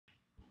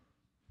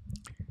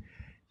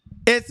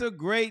It's a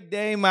great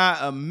day, my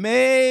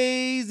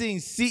amazing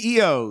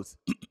CEOs.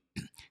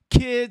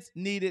 Kids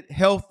needed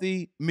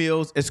healthy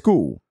meals at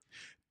school.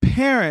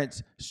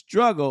 Parents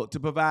struggled to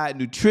provide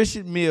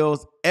nutritious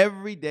meals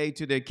every day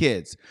to their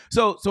kids.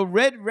 So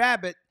Red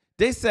Rabbit,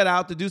 they set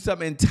out to do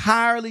something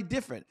entirely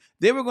different.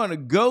 They were going to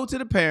go to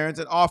the parents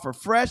and offer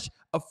fresh,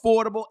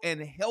 affordable,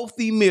 and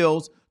healthy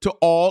meals to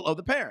all of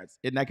the parents.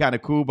 Isn't that kind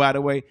of cool, by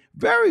the way?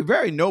 Very,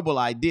 very noble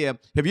idea.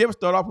 Have you ever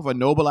started off with a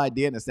noble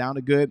idea and it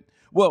sounded good?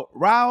 Well,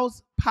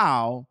 Rouse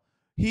Powell,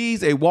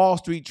 he's a Wall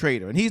Street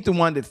trader, and he's the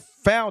one that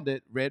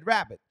founded Red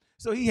Rabbit.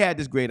 So he had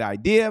this great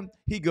idea.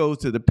 He goes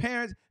to the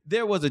parents.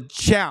 There was a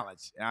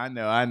challenge. I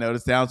know,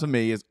 this sounds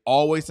familiar. There's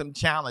always some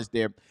challenge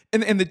there.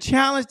 And the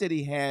challenge that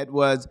he had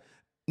was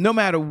no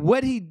matter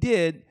what he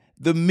did,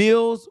 the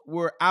meals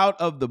were out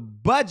of the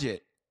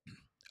budget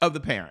of the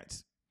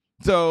parents.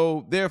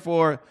 So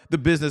therefore, the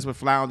business was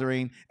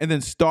floundering and then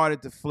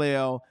started to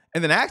flail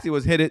and then actually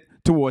was headed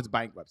towards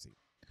bankruptcy.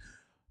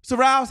 So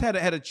Rouse had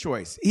a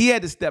choice. He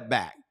had to step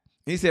back.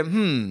 He said,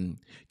 can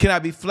I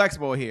be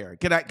flexible here?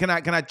 Can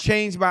I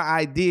change my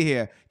idea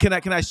here?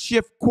 Can I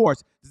shift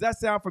course? Does that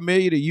sound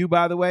familiar to you,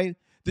 by the way?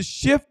 The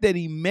shift that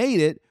he made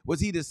it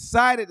was he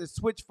decided to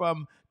switch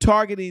from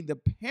targeting the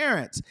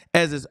parents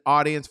as his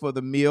audience for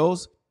the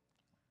meals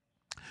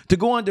to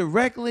going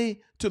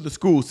directly to the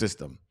school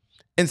system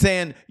and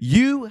saying,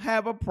 you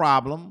have a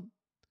problem,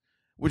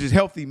 which is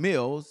healthy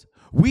meals.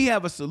 We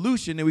have a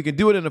solution and we can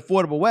do it in an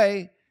affordable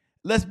way.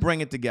 Let's bring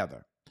it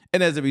together.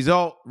 And as a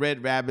result,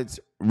 Red Rabbit's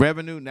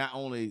revenue not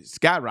only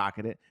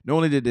skyrocketed, not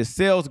only did their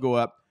sales go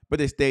up, but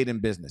they stayed in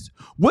business.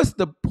 What's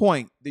the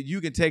point that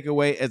you can take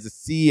away as a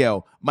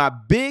CEO? My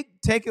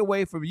big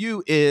takeaway from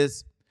you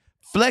is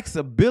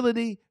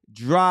flexibility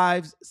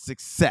drives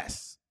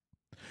success.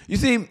 You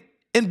see,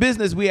 in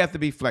business, we have to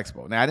be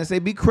flexible. Now, I didn't say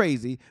be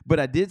crazy, but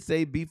I did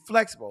say be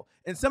flexible.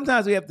 And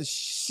sometimes we have to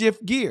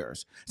shift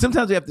gears.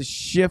 Sometimes we have to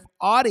shift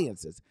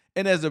audiences.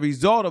 And as a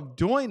result of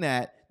doing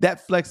that,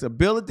 that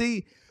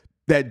flexibility,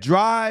 that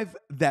drive,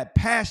 that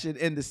passion,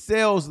 and the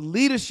sales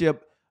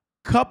leadership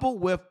coupled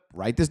with,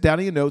 write this down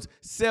in your notes,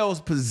 sales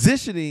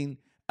positioning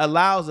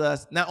allows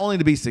us not only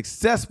to be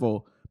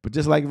successful, but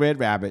just like Red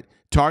Rabbit,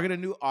 target a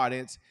new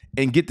audience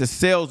and get the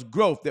sales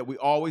growth that we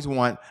always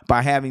want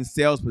by having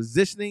sales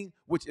positioning,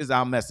 which is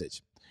our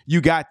message. You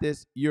got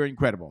this. You're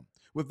incredible.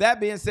 With that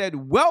being said,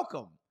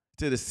 welcome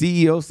to the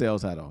CEO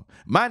Sales Huddle.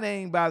 My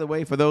name, by the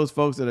way, for those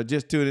folks that are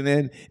just tuning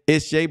in,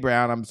 is Shay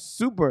Brown. I'm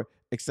super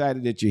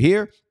excited that you're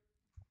here.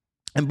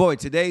 And boy,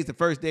 today's the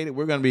first day that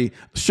we're going to be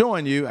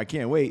showing you, I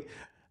can't wait,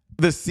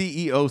 the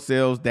CEO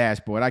Sales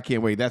Dashboard. I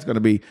can't wait. That's going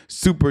to be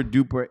super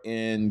duper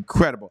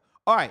incredible.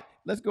 All right,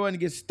 let's go ahead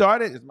and get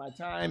started. As my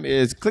time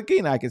is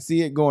clicking, I can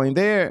see it going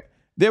there.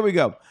 There we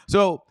go.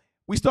 So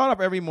we start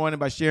off every morning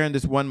by sharing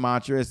this one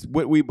mantra. It's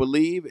what we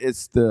believe.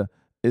 It's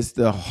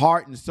the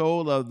heart and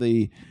soul of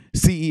the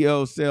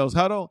CEO Sales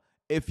Huddle.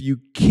 If you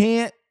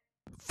can't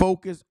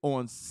focus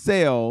on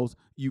sales,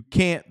 you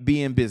can't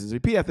be in business.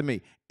 Repeat after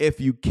me.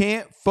 If you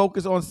can't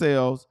focus on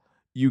sales,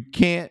 you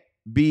can't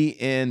be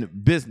in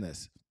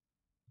business.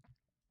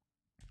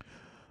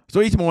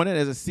 So each morning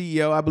as a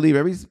CEO, I believe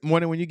every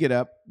morning when you get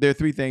up, there are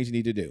three things you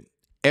need to do.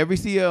 Every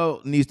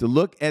CEO needs to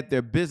look at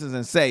their business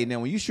and say,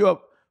 now when you show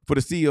up for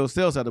the CEO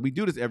Sales Huddle, we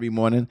do this every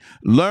morning,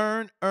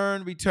 learn,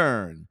 earn,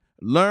 return.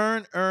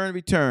 Learn, earn,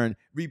 return.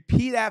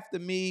 Repeat after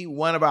me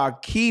one of our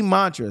key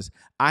mantras.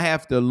 I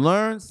have to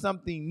learn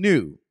something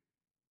new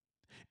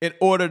in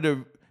order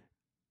to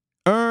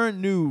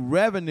earn new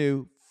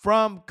revenue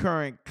from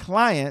current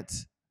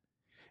clients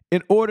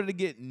in order to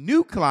get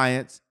new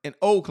clients and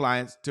old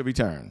clients to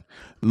return.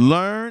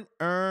 Learn,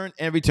 earn,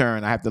 and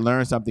return. I have to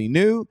learn something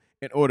new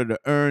in order to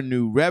earn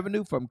new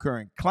revenue from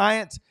current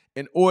clients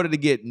in order to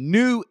get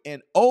new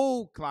and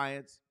old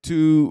clients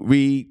to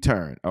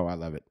return. Oh, I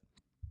love it.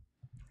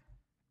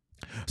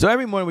 So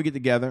every morning we get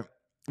together,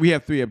 we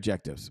have three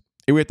objectives.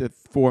 We're at the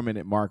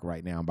 4-minute mark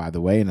right now, by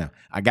the way. And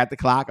I got the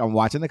clock. I'm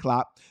watching the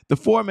clock. The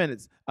 4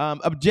 minutes.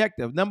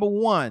 Objective number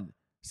one,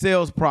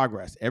 sales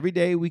progress. Every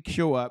day we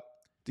show up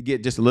to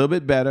get just a little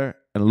bit better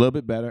and a little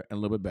bit better and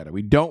a little bit better.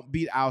 We don't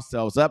beat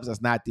ourselves up.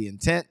 That's not the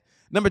intent.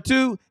 Number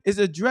two is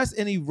address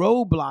any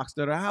roadblocks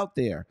that are out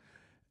there.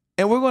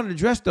 And we're going to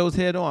address those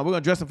head on. We're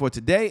going to address them for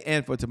today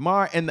and for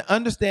tomorrow and to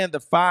understand the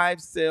 5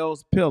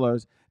 sales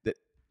pillars that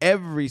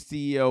every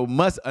CEO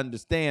must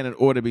understand in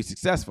order to be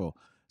successful.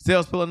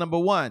 Sales pillar number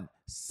 1,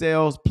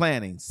 sales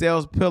planning.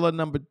 Sales pillar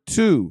number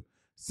 2,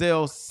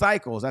 sales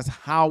cycles. That's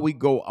how we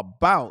go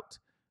about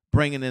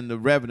bringing in the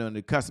revenue and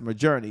the customer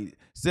journey.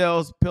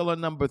 Sales pillar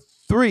number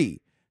 3,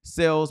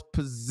 sales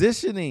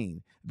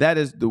positioning. That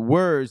is the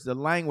words, the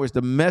language,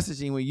 the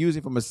messaging we're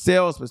using from a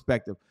sales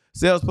perspective.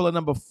 Sales pillar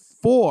number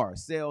 4,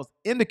 sales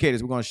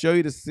indicators. We're going to show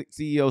you the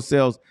CEO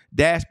sales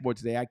dashboard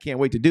today. I can't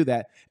wait to do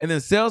that. And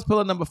then sales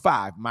pillar number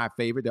 5, my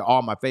favorite, they're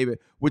all my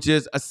favorite, which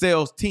is a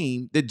sales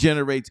team that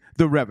generates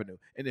the revenue.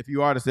 And if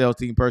you are the sales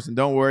team person,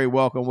 don't worry.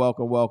 Welcome,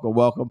 welcome, welcome,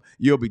 welcome.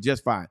 You'll be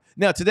just fine.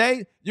 Now,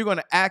 today, you're going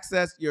to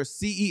access your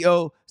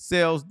CEO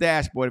sales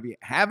dashboard. If you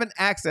haven't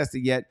accessed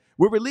it yet,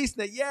 We're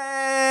releasing it.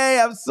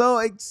 Yay! I'm so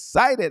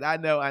excited. I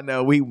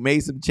know. We made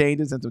some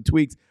changes and some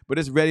tweaks, but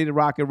it's ready to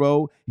rock and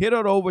roll. Head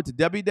on over to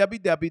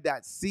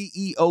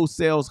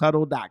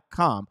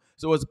www.ceosaleshuddle.com.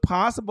 So it's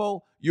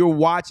possible you're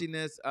watching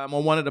this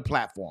on one of the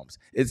platforms.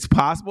 It's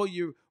possible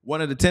you're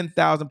one of the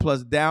 10,000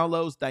 plus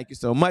downloads. Thank you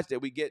so much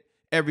that we get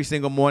every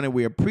single morning.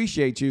 We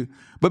appreciate you.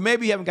 But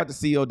maybe you haven't got the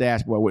CEO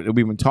dashboard that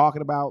we've been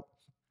talking about.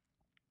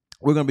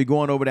 We're going to be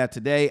going over that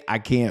today. I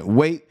can't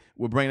wait.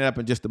 We'll bring it up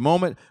in just a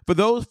moment. For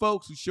those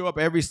folks who show up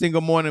every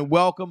single morning,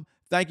 welcome.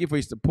 Thank you for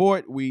your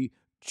support. We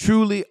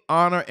truly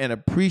honor and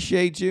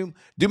appreciate you.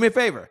 Do me a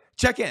favor.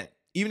 Check in.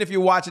 Even if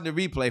you're watching the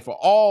replay, for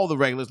all the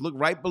regulars, look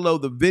right below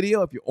the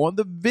video. If you're on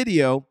the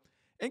video,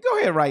 and go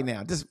ahead right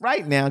now. Just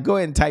right now, go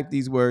ahead and type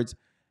these words.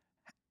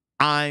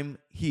 I'm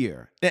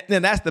here.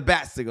 Then that's the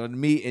bat signal to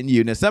me and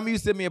you. Now, some of you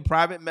send me a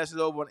private message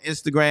over on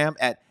Instagram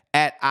at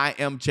I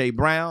am Che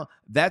Brown.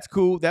 That's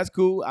cool.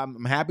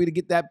 I'm happy to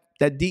get that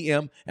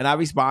DM, and I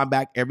respond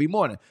back every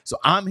morning. So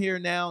I'm here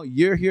now.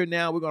 You're here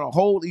now. We're going to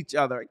hold each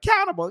other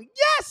accountable.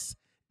 Yes.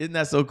 Isn't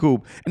that so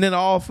cool? And then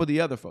all for the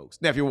other folks.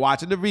 Now, if you're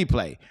watching the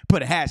replay,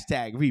 put a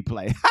hashtag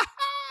replay.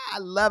 I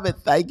love it.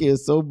 Thank you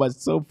so much.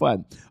 So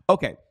fun.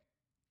 Okay.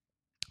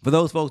 For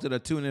those folks that are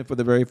tuning in for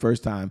the very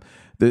first time,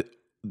 let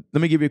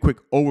me give you a quick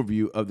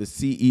overview of the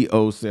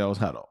CEO Sales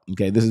Huddle.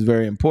 Okay. This is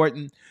very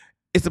important.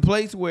 It's a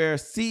place where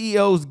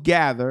CEOs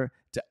gather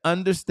to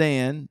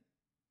understand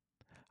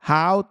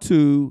how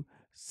to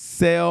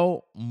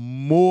sell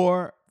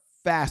more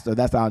faster.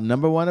 That's our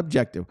number one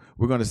objective.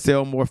 We're going to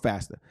sell more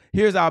faster.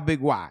 Here's our big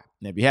why.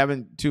 Now, if you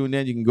haven't tuned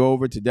in, you can go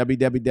over to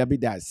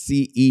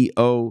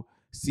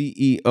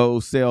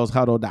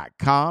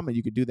www.ceosaleshuddle.com, and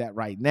you can do that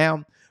right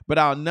now. But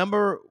our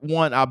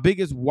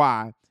biggest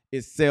why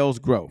is sales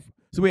growth.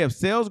 So we have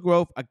sales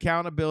growth,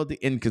 accountability,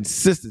 and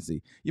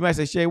consistency. You might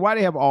say, Shay, why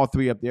do you have all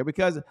three up there?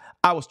 Because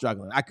I was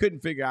struggling. I couldn't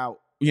figure out,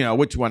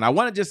 which one. I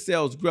wanted just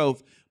sales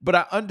growth, but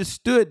I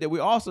understood that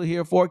we're also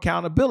here for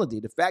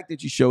accountability. The fact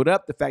that you showed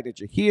up, the fact that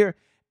you're here,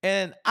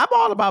 and I'm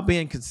all about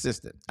being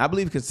consistent. I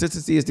believe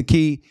consistency is the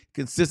key.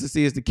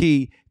 Consistency is the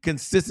key.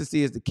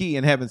 Consistency is the key.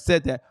 And having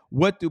said that,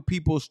 what do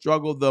people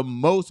struggle the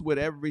most with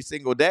every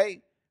single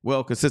day?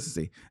 Well,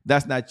 consistency.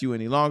 That's not you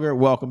any longer.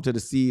 Welcome to the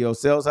CEO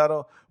Sales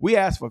Huddle. We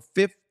ask for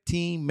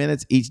 15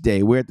 minutes each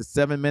day. We're at the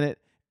 7-minute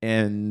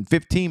and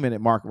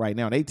 15-minute mark right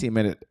now, an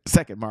 18-minute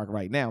second mark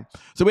right now.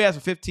 So we ask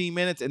for 15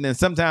 minutes, and then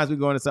sometimes we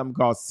go into something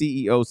called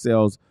CEO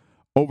Sales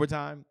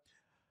Overtime.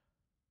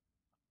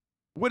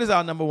 What is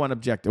our number one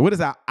objective? What is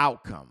our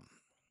outcome?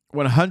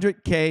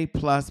 100K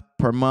plus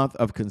per month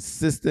of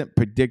consistent,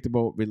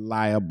 predictable,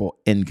 reliable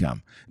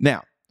income.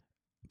 Now,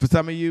 for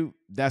some of you,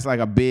 that's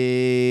like a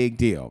big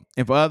deal.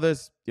 And for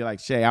others, you're like,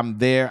 Shay, I'm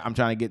there. I'm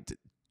trying to get to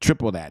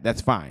triple that. That's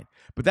fine.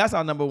 But that's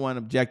our number one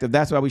objective.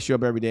 That's why we show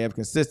up every day of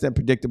consistent,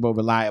 predictable,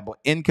 reliable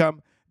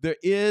income. There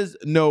is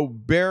no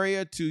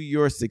barrier to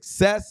your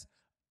success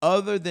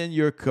other than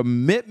your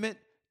commitment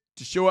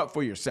to show up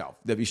for yourself.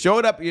 If you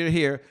showed up, you're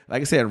here. Like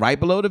I said, right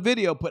below the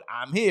video, put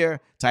I'm here.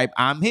 Type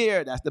I'm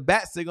here. That's the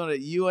bat signal that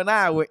you and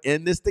I were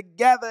in this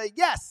together.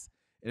 Yes.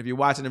 And if you're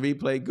watching the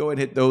replay, go and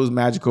hit those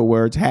magical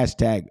words,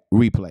 hashtag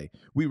replay.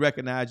 We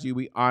recognize you.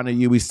 We honor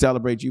you. We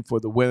celebrate you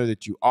for the winner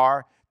that you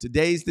are.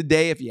 Today's the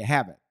day if you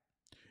haven't.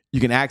 You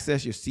can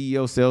access your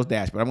CEO sales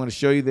dashboard. I'm going to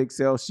show you the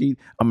Excel sheet.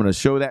 I'm going to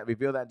show that,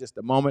 reveal that in just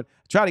a moment.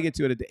 Try to get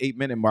to it at the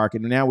 8-minute mark,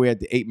 and now we're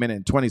at the 8-minute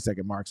and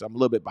 20-second mark, so I'm a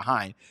little bit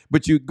behind.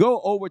 But you go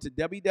over to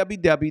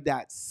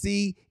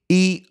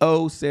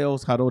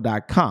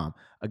www.ceosaleshuddle.com.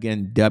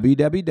 Again,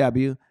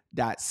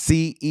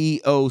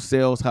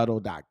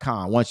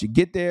 www.ceosaleshuddle.com. Once you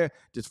get there,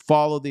 just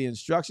follow the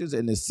instructions,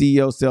 and the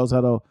CEO Sales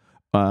Huddle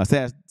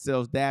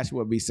sales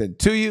dashboard will be sent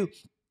to you.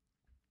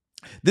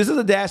 This is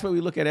a dashboard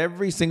we look at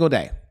every single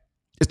day.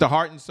 It's the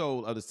heart and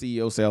soul of the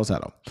CEO Sales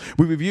Huddle.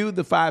 We reviewed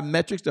the 5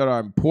 metrics that are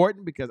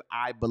important because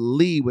I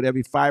believe with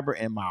every fiber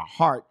in my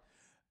heart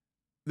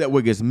that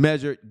what gets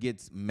measured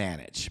gets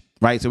managed,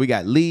 right? So we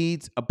got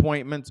leads,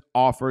 appointments,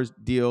 offers,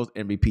 deals,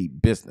 and repeat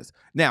business.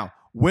 Now,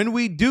 when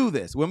we do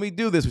this, which I'm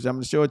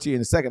going to show it to you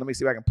in a second. Let me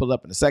see if I can pull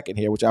up in a second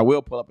here, which I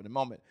will pull up in a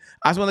moment.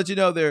 I just want to let you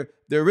know there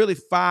are really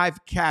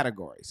 5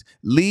 categories: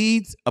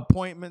 leads,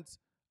 appointments,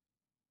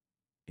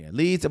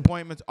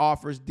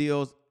 offers,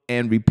 deals,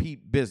 and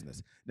repeat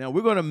business. Now,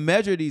 we're going to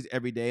measure these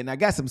every day, and I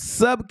got some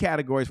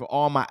subcategories for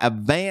all my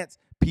advanced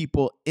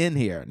people in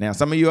here. Now,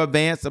 some of you are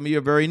advanced, some of you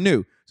are very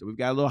new. So we've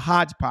got a little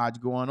hodgepodge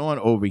going on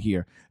over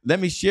here.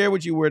 Let me share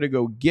with you where to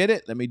go get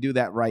it. Let me do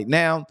that right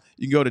now.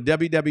 You can go to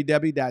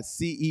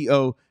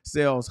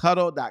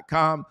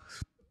www.ceosaleshuddle.com,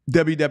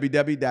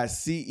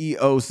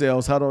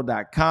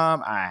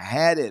 www.ceosaleshuddle.com. I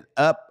had it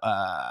up.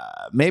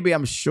 Maybe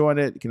I'm showing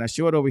it. Can I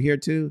show it over here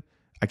too?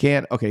 I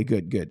can? Okay,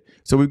 good.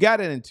 So we've got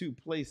it in 2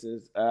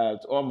 places.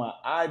 It's on my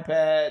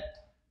iPad,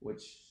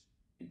 which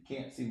you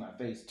can't see my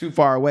face too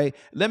far away.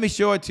 Let me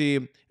show it to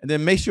you, and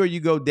then make sure you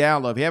go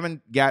download. If you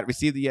haven't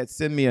received it yet,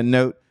 send me a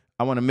note.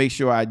 I want to make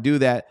sure I do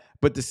that.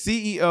 But the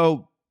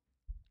CEO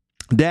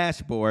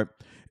dashboard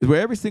is where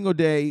every single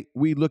day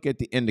we look at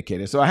the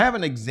indicator. So I have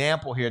an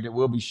example here that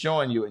we'll be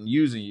showing you and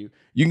using you.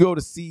 You can go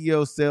to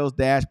CEO Sales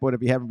Dashboard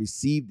if you haven't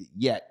received it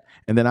yet,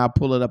 and then I'll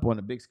pull it up on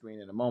the big screen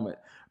in a moment.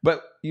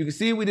 But you can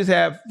see we just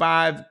have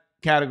 5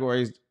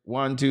 categories,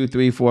 1, 2,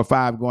 3, 4,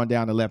 5 going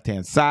down the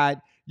left-hand side.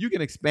 You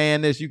can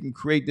expand this, you can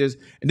create this,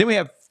 and then we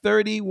have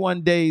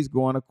 31 days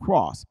going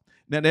across.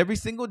 Now, every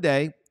single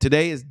day,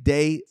 today is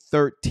day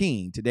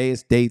 13. Today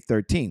is day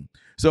 13.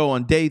 So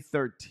on day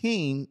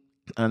 13,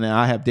 and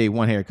I have day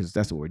 1 here because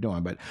that's what we're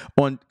doing, but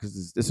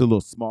because it's a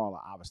little smaller,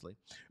 obviously.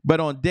 But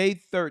on day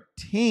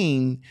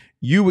 13,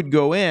 you would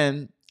go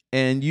in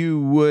and you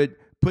would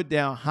put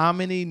down how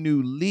many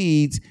new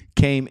leads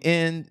came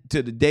in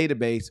to the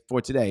database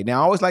for today. Now,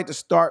 I always like to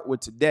start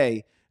with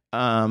today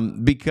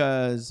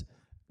because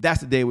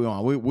that's the day we're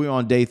on. We're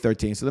on day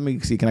 13. So let me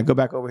see. Can I go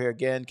back over here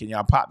again? Can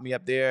y'all pop me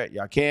up there?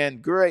 Y'all can?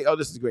 Great. Oh,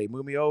 this is great.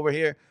 Move me over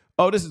here.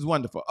 Oh, this is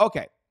wonderful.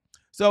 Okay.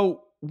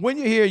 So when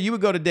you're here, you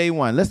would go to day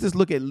 1. Let's just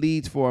look at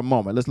leads for a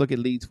moment.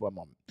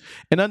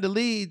 And under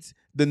leads,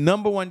 the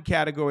number 1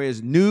 category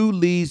is new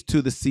leads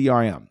to the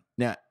CRM.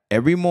 Now,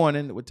 every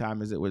morning, what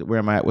time is it? Where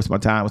am I at? What's my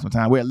time?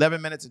 We're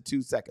 11 minutes and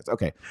 2 seconds.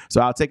 Okay.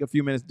 So I'll take a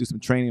few minutes to do some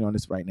training on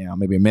this right now,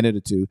 maybe a minute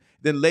or 2.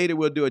 Then later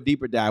we'll do a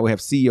deeper dive. We'll have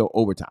CEO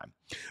overtime.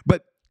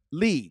 But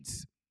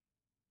leads,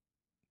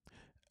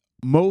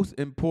 most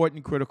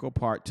important critical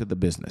part to the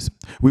business.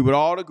 We would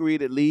all agree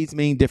that leads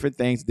mean different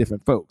things to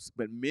different folks,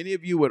 but many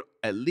of you would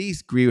at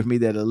least agree with me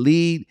that a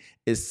lead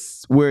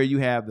is where you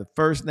have the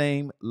first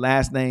name,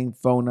 last name,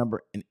 phone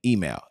number, and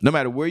email. No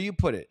matter where you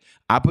put it.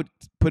 I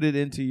put it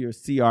into your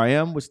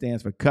CRM, which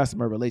stands for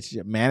Customer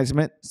Relationship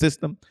Management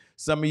System.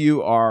 Some of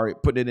you are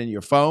putting it in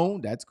your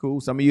phone. That's cool.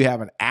 Some of you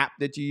have an app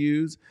that you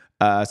use.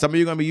 Some of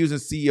you are going to be using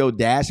CEO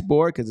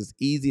Dashboard because it's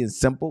easy and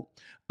simple.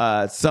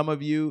 Some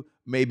of you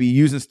may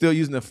be still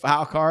using the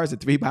file cards, the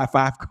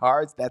 3x5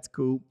 cards. That's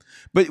cool.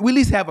 But we at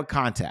least have a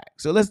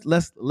contact. So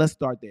let's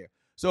start there.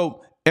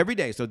 So every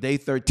day, so day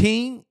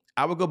 13,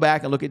 I would go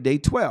back and look at day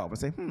 12 and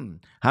say,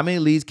 how many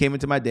leads came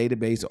into my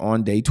database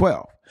on day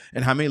 12?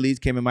 And how many leads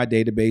came in my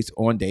database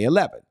on day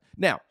 11?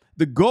 Now,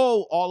 the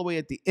goal all the way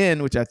at the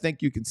end, which I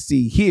think you can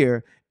see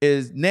here,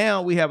 is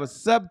now we have a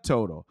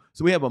subtotal.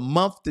 So we have a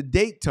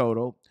month-to-date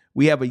total.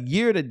 We have a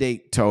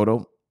year-to-date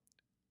total.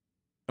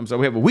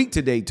 We have a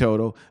week-to-date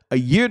total, a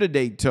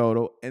year-to-date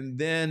total, and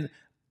then,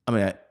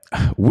 a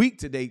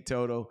week-to-date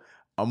total,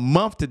 a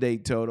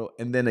month-to-date total,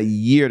 and then a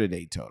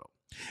year-to-date total.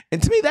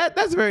 And to me,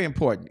 that's very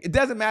important. It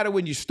doesn't matter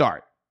when you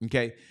start,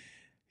 okay?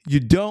 You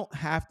don't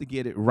have to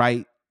get it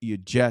right. You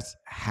just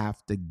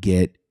have to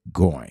get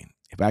going.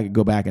 If I could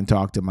go back and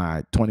talk to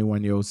my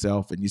 21-year-old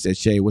self and you said,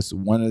 Shay, what's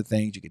one of the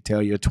things you could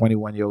tell your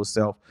 21-year-old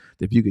self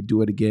that if you could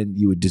do it again,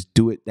 you would just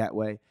do it that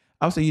way?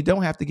 I'll say you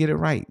don't have to get it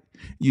right.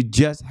 You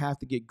just have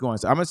to get going.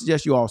 So I'm going to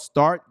suggest you all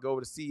start. Go over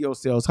to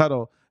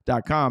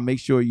CEOSalesHuddle.com. Make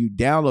sure you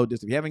download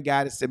this. If you haven't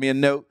got it, send me a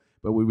note.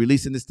 But we're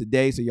releasing this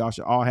today, so y'all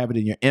should all have it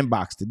in your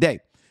inbox today.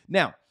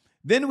 Now,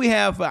 then we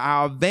have for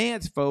our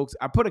advanced folks,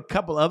 I put a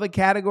couple other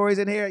categories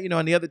in here.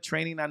 In the other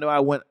training, I know I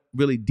went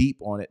really deep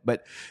on it.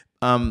 But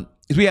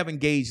we have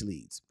engaged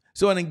leads.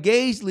 So an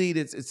engaged lead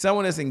is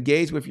someone that's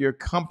engaged with your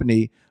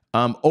company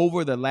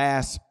over the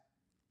last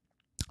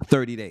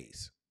 30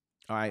 days.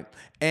 All right.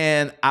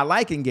 And I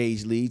like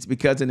engaged leads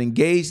because an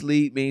engaged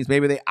lead means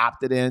maybe they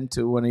opted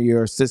into one of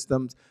your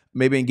systems.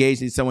 Maybe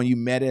engaged is someone you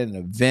met at an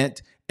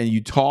event and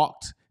you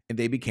talked and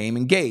they became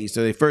engaged.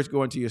 So they first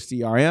go into your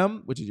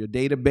CRM, which is your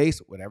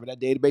database, whatever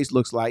that database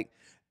looks like.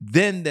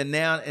 Then they're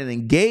now an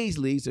engaged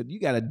lead. So you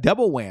got a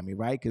double whammy,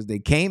 right? Because they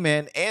came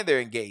in and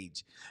they're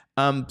engaged.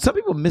 Some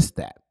people miss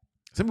that.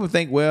 Some people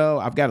think, well,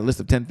 I've got a list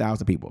of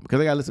 10,000 people.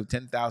 Because I got a list of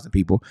 10,000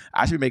 people,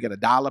 I should be making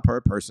 $1 per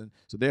person.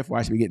 So therefore,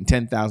 I should be getting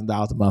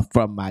 $10,000 a month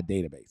from my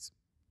database.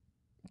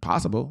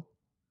 Possible.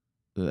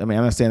 I'm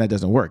not saying that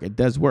doesn't work. It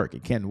does work.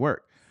 It can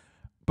work.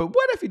 But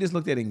what if you just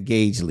looked at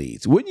engaged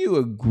leads? Wouldn't you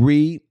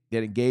agree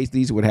that engaged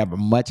leads would have a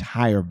much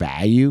higher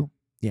value?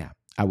 Yeah,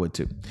 I would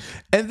too.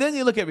 And then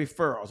you look at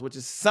referrals, which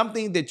is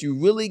something that you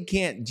really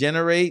can't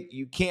generate.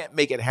 You can't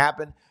make it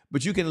happen.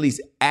 But you can at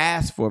least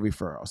ask for a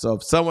referral. So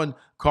if someone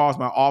calls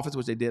my office,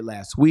 which they did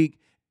last week,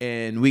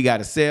 and we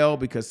got a sale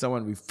because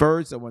someone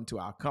referred someone to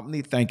our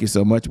company, thank you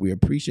so much. We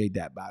appreciate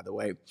that, by the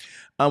way.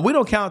 We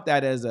don't count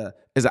that as an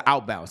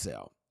outbound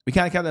sale. We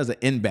kind of count it as an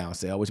inbound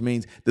sale, which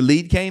means the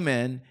lead came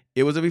in,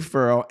 it was a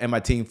referral, and my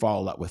team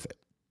followed up with it.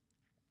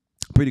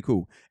 Pretty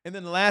cool. And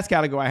then the last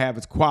category I have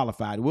is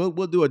qualified. We'll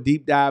do a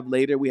deep dive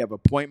later. We have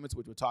appointments,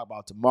 which we'll talk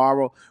about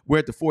tomorrow. We're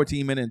at the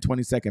 14-minute and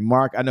 20-second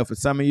mark. I know for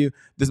some of you,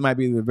 this might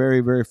be the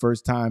very, very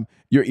first time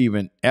you're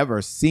even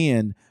ever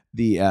seeing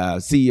the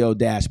CEO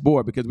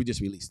dashboard because we just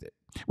released it.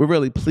 We're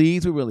really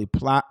pleased. We're really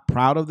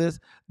proud of this.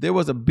 There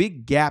was a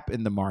big gap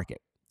in the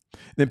market.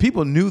 Then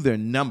people knew their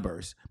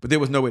numbers, but there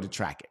was no way to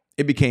track it.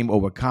 It became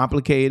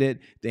overcomplicated.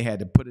 They had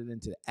to put it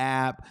into the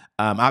app.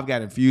 I've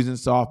got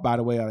Infusionsoft, by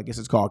the way. I guess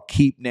it's called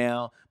Keep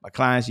now. My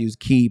clients use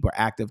Keep or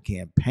Active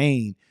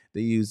Campaign.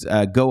 They use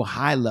Go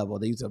High Level.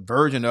 They use a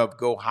version of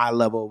Go High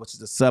Level, which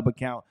is a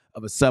sub-account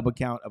of a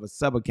sub-account of a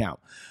sub-account.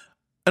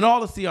 And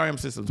all the CRM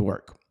systems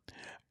work.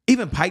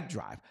 Even pipe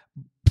drive,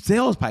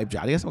 sales pipe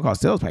drive. I guess I'm called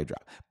sales pipe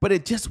drive. But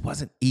it just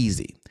wasn't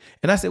easy.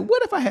 And I said,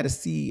 what if I had a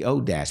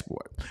CEO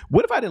dashboard?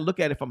 What if I didn't look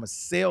at it from a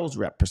sales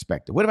rep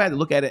perspective? What if I had to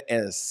look at it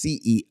as a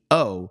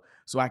CEO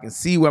so I can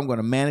see where I'm going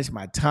to manage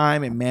my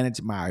time and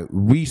manage my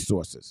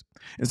resources?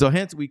 And so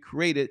hence we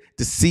created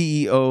the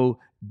CEO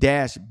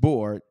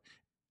dashboard.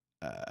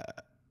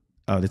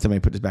 Did somebody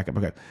put this back up?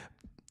 Okay.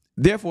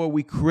 Therefore,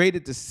 we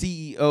created the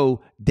CEO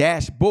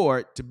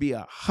dashboard to be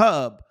a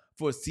hub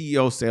for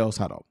CEO Sales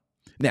Huddle.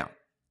 Now,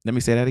 let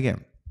me say that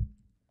again.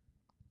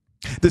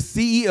 The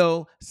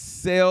CEO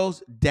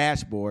Sales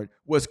Dashboard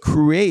was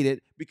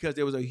created because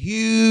there was a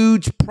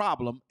huge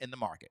problem in the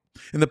market.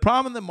 And the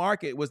problem in the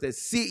market was that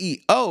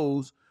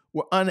CEOs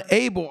were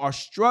unable or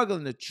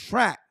struggling to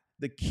track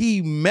the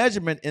key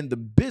measurement in the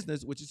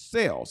business, which is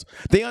sales.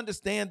 They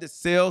understand that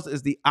sales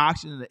is the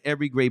oxygen in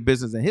every great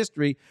business in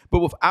history,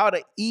 but without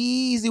an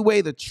easy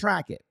way to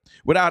track it,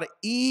 without an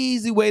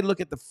easy way to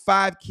look at the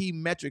 5 key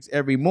metrics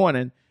every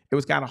morning, it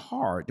was kind of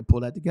hard to pull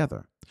that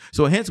together.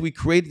 So hence we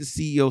created the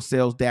CEO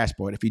Sales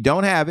Dashboard. If you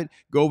don't have it,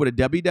 go over to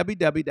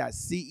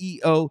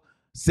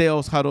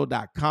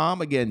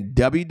www.ceosaleshuddle.com. Again,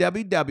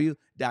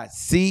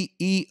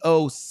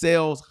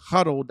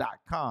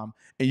 www.ceosaleshuddle.com,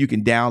 and you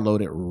can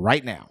download it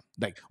right now.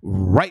 Like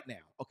right now.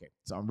 Okay,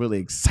 so I'm really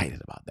excited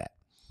about that.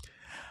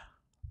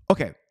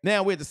 Okay,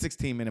 now we're at the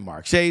 16-minute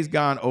mark. Shay's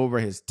gone over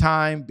his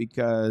time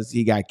because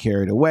he got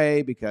carried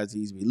away because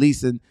he's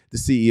releasing the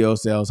CEO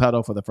Sales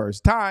Huddle for the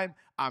first time.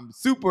 I'm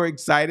super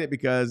excited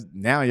because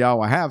now y'all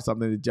will have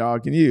something that y'all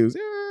can use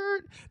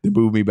to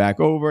move me back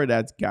over.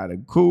 That's kind of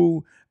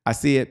cool. I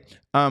see it.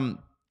 So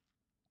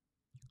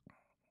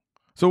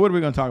what are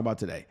we going to talk about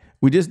today?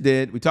 We talked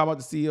about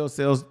the CEO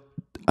Sales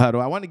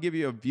Huddle. I want to give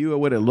you a view of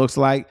what it looks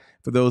like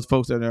for those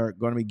folks that are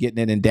going to be getting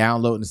it and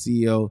downloading the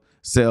CEO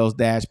Sales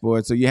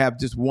Dashboard. So you have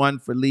just one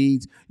for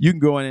leads. You can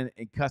go in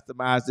and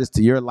customize this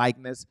to your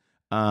likeness.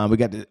 We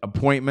got the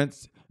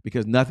appointments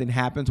because nothing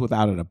happens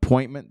without an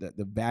appointment.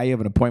 The value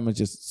of an appointment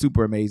is just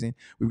super amazing.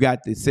 We've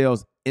got the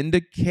sales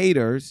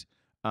indicators.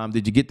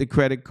 Did you get the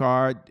credit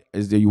card? Are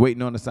you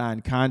waiting on a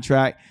signed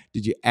contract?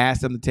 Did you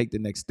ask them to take the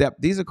next step?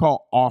 These are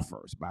called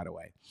offers, by the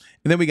way.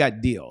 And then we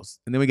got deals.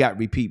 And then we got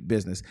repeat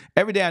business.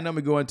 Every day I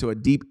normally go into a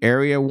deep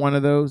area, one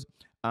of those.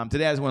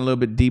 Today I just went a little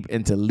bit deep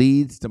into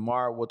leads.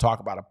 Tomorrow we'll talk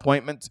about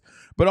appointments.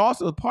 But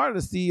also part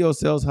of the CEO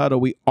Sales Huddle,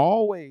 we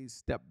always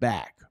step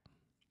back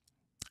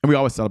and we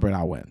always celebrate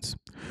our wins.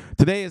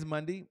 Today is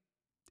Monday.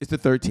 It's the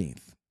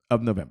 13th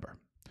of November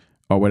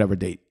or whatever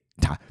date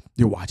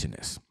you're watching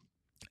this.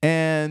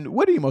 And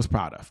what are you most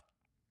proud of?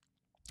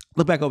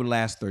 Look back over the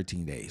last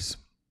 13 days.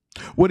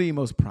 What are you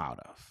most proud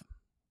of?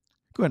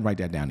 Go ahead and write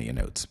that down in your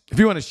notes. If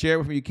you want to share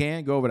with me, you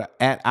can. Go over to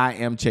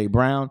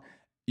 @IamCheBrown.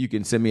 You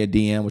can send me a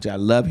DM, which I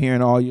love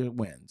hearing all your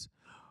wins.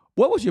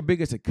 What was your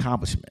biggest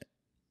accomplishment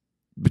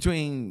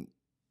between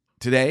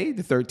today,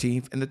 the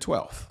 13th, and the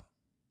 12th?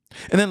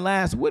 And then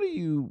last, what do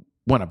you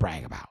want to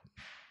brag about?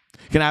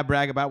 Can I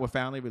brag about we're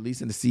finally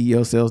releasing the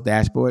CEO Sales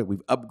Dashboard?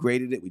 We've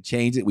upgraded it. We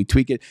changed it. We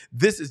tweaked it.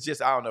 This is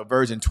just,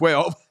 version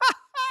 12.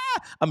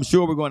 I'm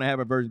sure we're going to have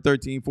a version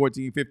 13,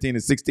 14, 15,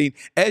 and 16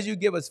 as you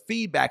give us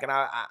feedback. And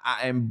I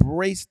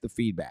embrace the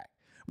feedback.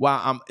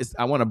 Well,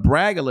 I want to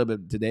brag a little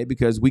bit today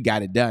because we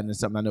got it done. It's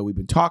something I know we've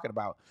been talking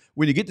about.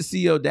 When you get the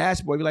CEO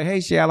dashboard, you're like, hey,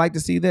 Shay, I like to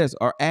see this,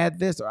 or add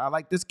this, or I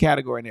like this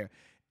category in there.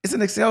 It's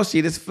an Excel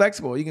sheet. It's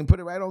flexible. You can put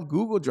it right on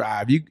Google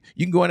Drive. You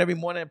can go in every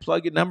morning and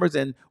plug your numbers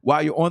in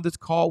while you're on this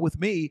call with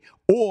me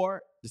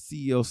or the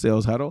CEO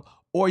Sales Huddle,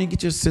 or you can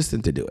get your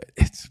assistant to do it.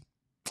 It's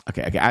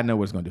okay. I know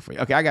what it's going to do for you.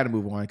 Okay, I got to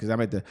move on because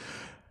I'm at the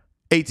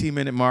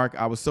 18-minute mark.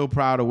 I was so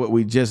proud of what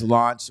we just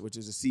launched, which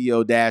is a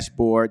CEO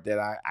dashboard that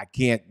I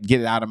can't get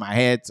it out of my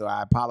head, so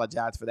I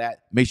apologize for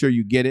that. Make sure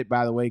you get it,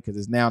 by the way, because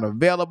it's now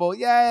available.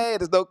 Yay,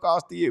 there's no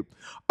cost to you.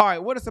 All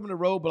right, what are some of the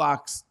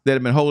roadblocks that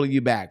have been holding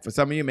you back? For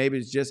some of you, maybe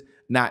it's just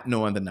not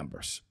knowing the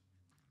numbers.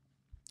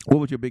 What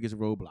was your biggest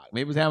roadblock?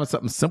 Maybe it's having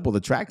something simple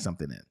to track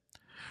something in.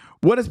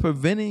 What is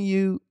preventing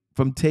you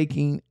from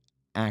taking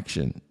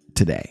action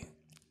today?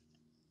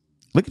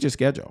 Look at your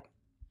schedule.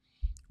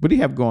 What do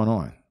you have going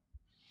on?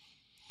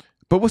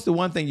 But what's the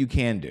one thing you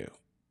can do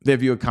that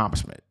if you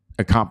accomplish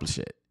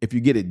it, if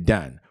you get it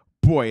done,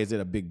 boy, is it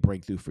a big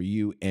breakthrough for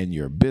you and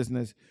your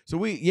business. So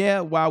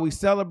while we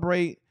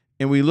celebrate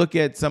and we look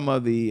at some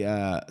of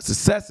the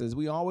successes,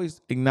 we always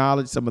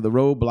acknowledge some of the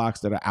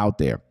roadblocks that are out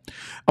there.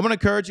 I'm going to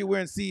encourage you. We're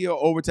in CEO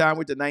overtime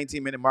with the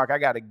 19-minute mark. I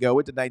got to go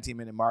with the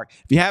 19-minute mark.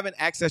 If you haven't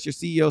accessed your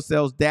CEO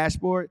Sales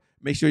Dashboard,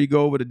 make sure you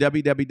go over to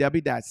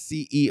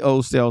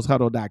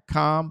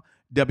www.ceosaleshuddle.com.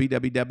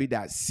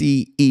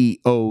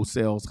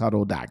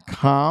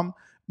 www.ceosaleshuddle.com.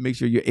 Make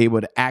sure you're able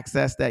to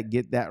access that,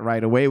 get that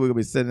right away. We're going to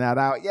be sending that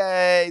out.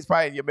 Yay, it's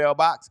probably in your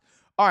mailbox.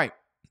 All right,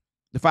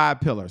 the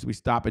 5 pillars. We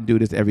stop and do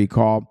this every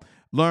call.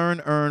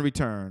 Learn, earn,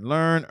 return.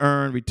 Learn,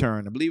 earn,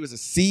 return. I believe as a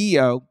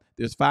CEO,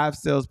 there's 5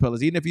 sales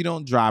pillars. Even if you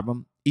don't drive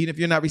them, even if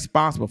you're not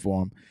responsible for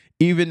them,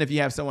 even if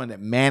you have someone that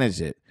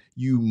manages it,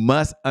 you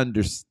must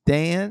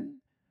understand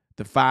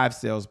the 5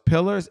 sales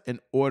pillars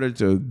in order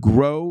to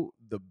grow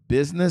the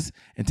business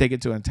and take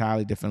it to an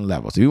entirely different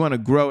level. So you want to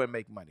grow and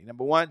make money.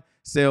 Number one,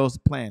 sales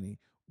planning.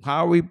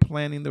 How are we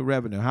planning the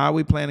revenue? How are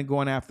we planning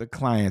going after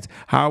clients?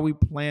 How are we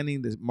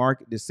planning the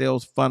market, the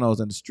sales funnels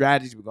and the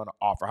strategies we're going to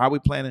offer? How are we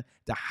planning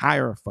to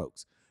hire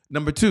folks?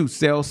 Number two,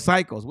 sales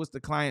cycles. What's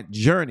the client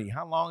journey?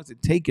 How long is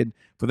it taking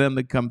for them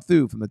to come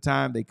through from the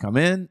time they come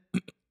in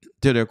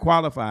till they're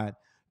qualified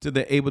till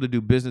they're able to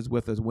do business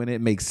with us when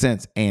it makes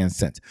sense and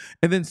sense?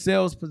 And then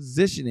sales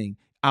positioning.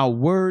 Our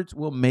words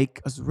will make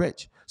us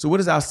rich. So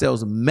what is our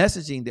sales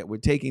messaging that we're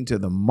taking to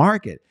the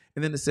market?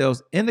 And then the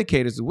sales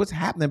indicators of what's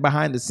happening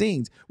behind the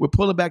scenes. We're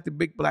pulling back the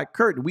big black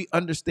curtain. We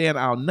understand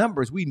our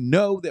numbers. We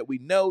know that we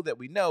know that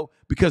we know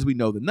because we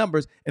know the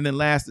numbers. And then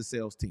last, the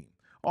sales team.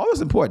 All this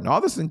is important.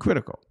 All this is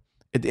critical.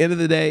 At the end of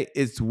the day,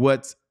 it's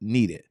what's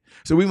needed.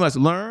 So we must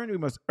learn, we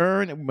must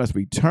earn, and we must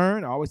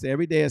return. I always say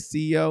every day a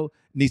CEO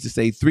needs to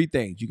say three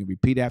things. You can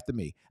repeat after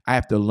me. I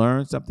have to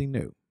learn something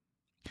new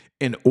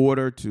in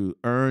order to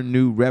earn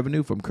new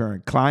revenue from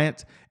current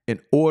clients, in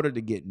order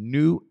to get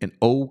new and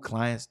old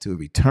clients to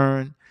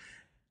return.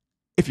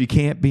 If you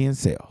can't be in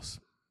sales,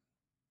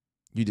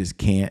 you just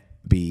can't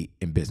be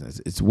in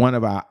business. It's one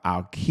of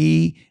our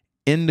key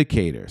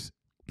indicators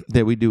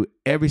that we do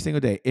every single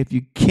day. If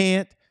you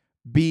can't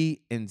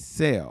be in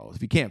sales,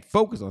 if you can't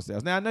focus on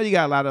sales. Now, I know you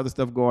got a lot of other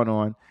stuff going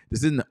on.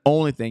 This isn't the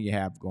only thing you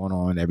have going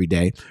on every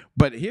day.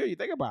 But here, you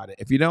think about it.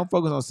 If you don't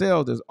focus on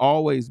sales, there's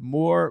always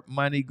more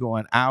money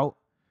going out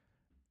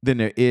than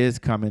there is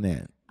coming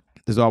in.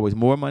 There's always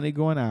more money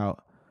going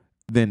out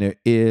than there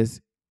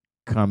is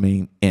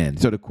coming in.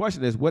 So the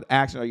question is, what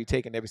action are you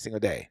taking every single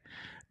day?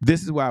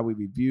 This is why we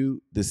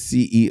review the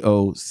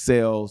CEO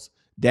sales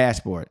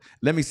dashboard.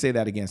 Let me say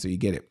that again so you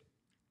get it.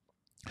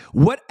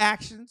 What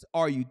actions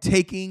are you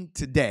taking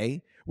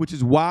today, which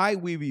is why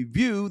we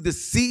review the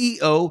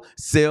CEO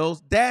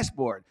sales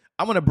dashboard?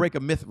 I'm going to break a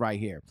myth right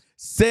here.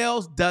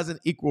 Sales doesn't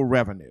equal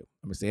revenue.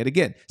 Let me say it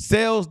again.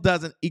 Sales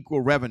doesn't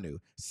equal revenue.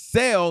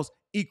 Sales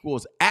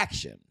equals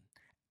action.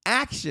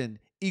 Action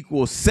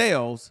equals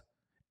sales,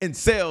 and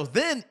sales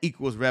then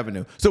equals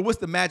revenue. So what's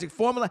the magic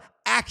formula?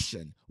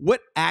 Action.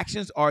 What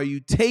actions are you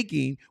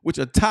taking, which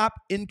are top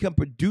income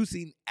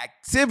producing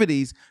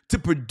activities to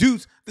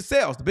produce the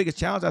sales? The biggest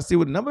challenge I see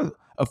with a number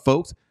of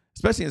folks,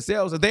 especially in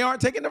sales, is they aren't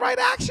taking the right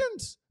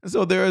actions. And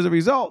so there, as a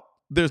result,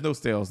 there's no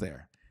sales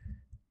there.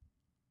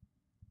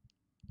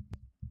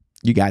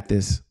 You got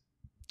this.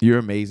 You're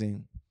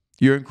amazing.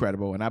 You're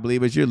incredible. And I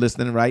believe as you're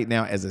listening right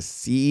now as a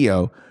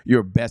CEO,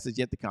 your best is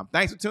yet to come.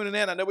 Thanks for tuning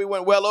in. I know we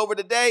went well over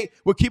today.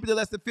 We'll keep it to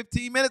less than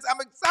 15 minutes.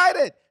 I'm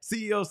excited.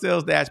 CEO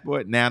Sales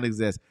Dashboard now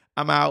exists.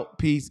 I'm out.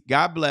 Peace.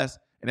 God bless.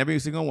 And every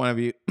single one of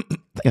you,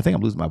 I think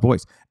I'm losing my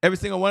voice. Every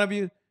single one of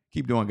you,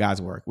 keep doing God's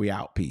work. We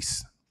out.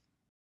 Peace.